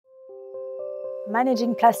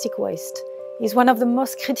Managing plastic waste is one of the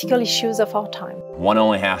most critical issues of our time. One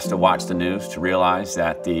only has to watch the news to realize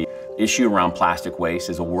that the issue around plastic waste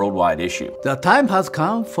is a worldwide issue. The time has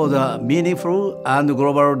come for the meaningful and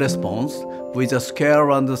global response with the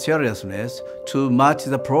scale and the seriousness to match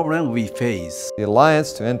the problem we face. The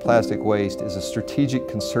Alliance to End Plastic Waste is a strategic,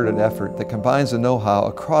 concerted effort that combines the know-how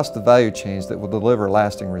across the value chains that will deliver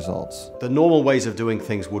lasting results. The normal ways of doing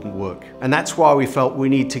things wouldn't work, and that's why we felt we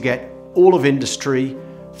need to get all of industry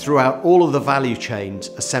throughout all of the value chains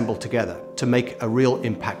assembled together to make a real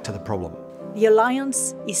impact to the problem. The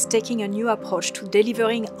Alliance is taking a new approach to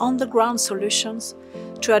delivering on-the-ground solutions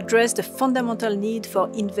to address the fundamental need for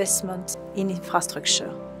investment in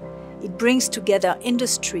infrastructure. It brings together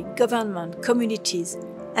industry, government, communities,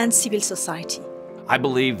 and civil society. I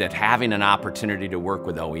believe that having an opportunity to work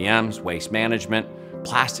with OEMs, waste management,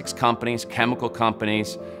 plastics companies, chemical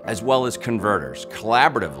companies, as well as converters,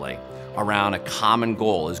 collaboratively around a common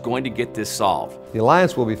goal is going to get this solved. The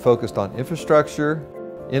Alliance will be focused on infrastructure,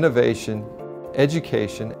 innovation,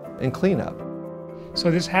 education, and cleanup.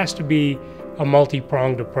 So this has to be a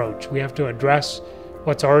multi-pronged approach. We have to address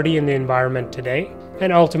what's already in the environment today,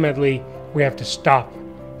 and ultimately we have to stop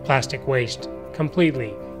plastic waste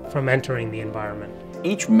completely from entering the environment.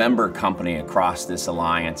 Each member company across this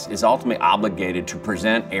alliance is ultimately obligated to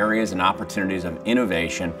present areas and opportunities of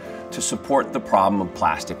innovation to support the problem of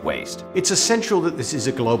plastic waste. It's essential that this is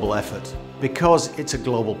a global effort because it's a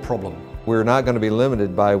global problem. We're not going to be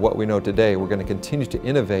limited by what we know today. We're going to continue to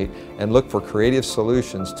innovate and look for creative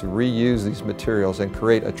solutions to reuse these materials and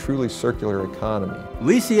create a truly circular economy.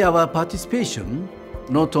 We see our participation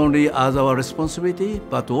not only as our responsibility,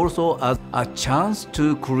 but also as a chance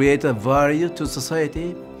to create a value to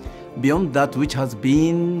society beyond that which has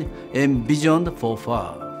been envisioned so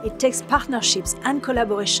far. It takes partnerships and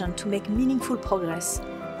collaboration to make meaningful progress,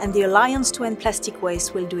 and the Alliance to End Plastic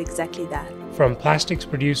Waste will do exactly that. From plastics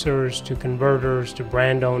producers to converters to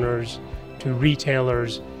brand owners to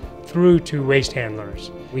retailers through to waste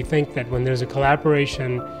handlers. We think that when there's a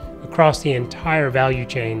collaboration across the entire value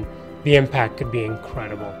chain, the impact could be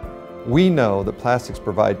incredible. We know that plastics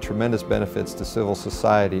provide tremendous benefits to civil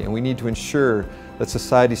society, and we need to ensure that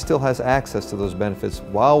society still has access to those benefits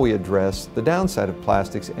while we address the downside of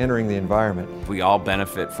plastics entering the environment. We all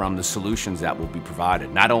benefit from the solutions that will be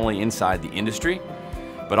provided, not only inside the industry,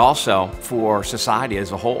 but also for society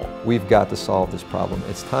as a whole. We've got to solve this problem.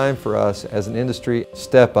 It's time for us as an industry to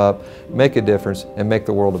step up, make a difference, and make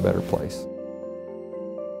the world a better place.